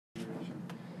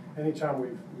anytime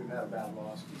we've had a bad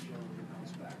loss, we generally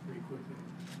bounce back pretty quickly.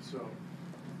 So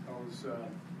I was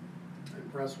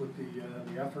impressed with the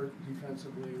effort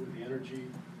defensively, with the energy.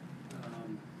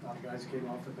 A lot of guys came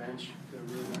off the bench, did a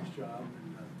really nice job,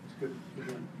 and it's good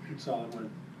win, good solid win.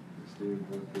 Steve,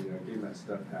 with the game that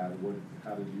Steph had,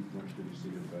 how much did you see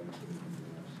him benefiting from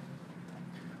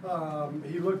the rest?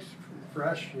 He looked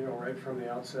fresh, right from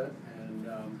the outset, and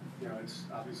it's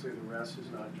obviously the rest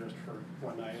is not just for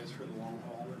one night; it's for the long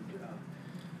haul. And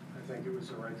I think it was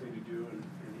the right thing to do, and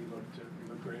he looked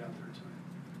great out there tonight.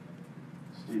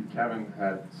 Steve, Kevin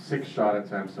had 6 shot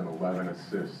attempts and 11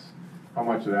 assists. How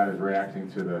much of that is reacting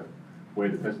to the way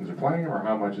the Pistons are playing, or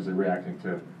how much is it reacting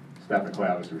to Steph and Clay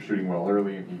obviously were shooting well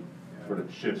early, and he sort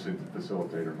of shifts into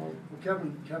facilitator mode? Well,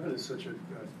 Kevin is such a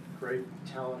great,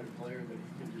 talented player that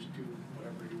he can just do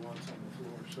whatever he wants on the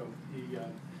floor. So he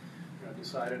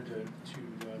decided to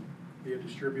be a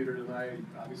distributor tonight.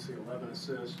 Obviously, 11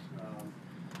 assists.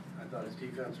 I thought his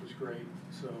defense was great.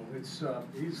 So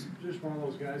he's just one of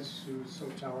those guys who's so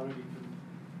talented.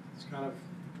 It's kind of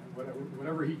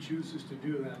whatever he chooses to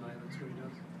do that night, that's what he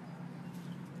does.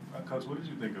 Coach, what did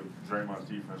you think of Draymond's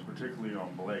defense, particularly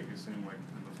on Blake? It seemed like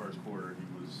in the first quarter he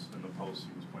was in the post,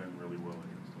 he was playing really well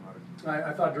against him.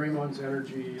 I thought Draymond's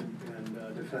energy and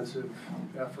defensive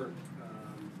effort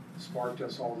sparked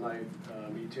us all night.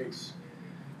 He takes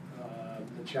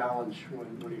the challenge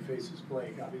when he faces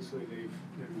Blake. Obviously, they've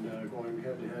been going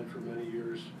head-to-head for many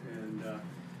years, and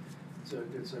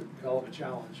it's a hell of a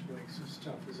challenge. Blake's as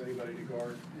tough as anybody to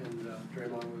guard, and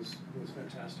Draymond was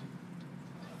fantastic.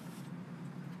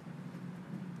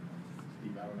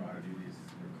 Steve, I don't know how to do this,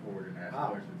 record and ask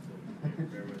questions, so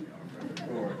bear with me.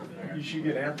 I'll record. You should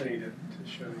get Anthony to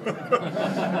show you.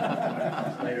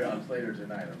 I'm later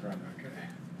tonight. I'm trying to. Okay.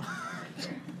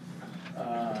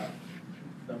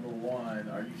 Number one,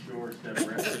 are you sure Steph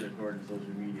rested according to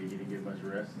social media? He didn't get much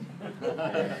rest.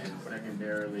 And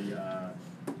secondarily,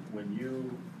 when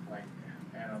you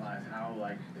analyze how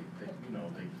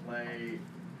they play,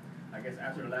 I guess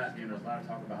after the last game, there's a lot of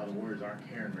talk about how the Warriors aren't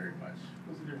caring very much.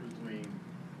 What's the difference between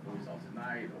what we saw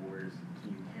tonight, the Warriors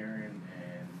team caring,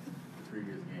 and the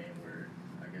previous game where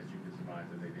I guess you could surmise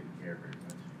that they didn't care very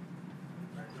much?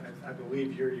 I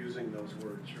believe you're using those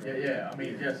words, right? Yeah. I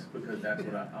mean, just because that's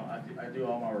what I do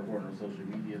all my reporting on social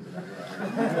media, so that's what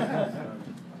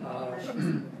I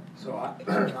heard. So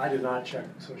I did not check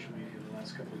social media the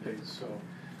last couple of days. So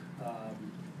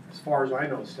as far as I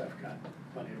know, Steph got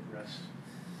plenty of rest.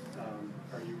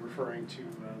 Are you referring to I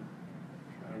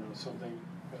don't know, something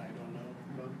that I don't know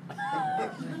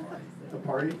about? The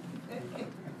party?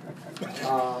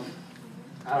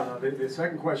 I don't know. The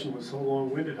second question was so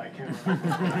long-winded, I can't remember.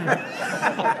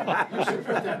 You should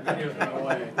put that video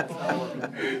away. It's not working.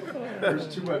 There's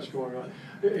too much going on.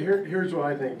 Here's what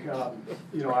I think.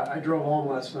 I drove home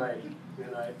last night,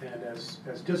 and as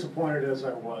disappointed as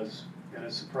I was, and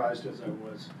as surprised as I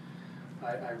was,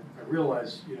 I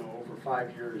realized, over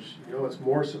 5 years, what's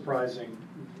more surprising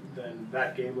than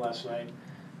that game last night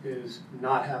is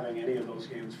not having any of those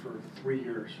games for 3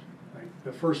 years.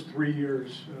 The first 3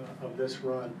 years of this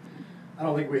run, I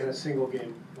don't think we had a single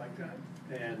game like that.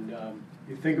 And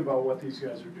you think about what these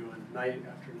guys are doing night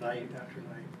after night after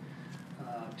night,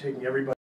 taking everybody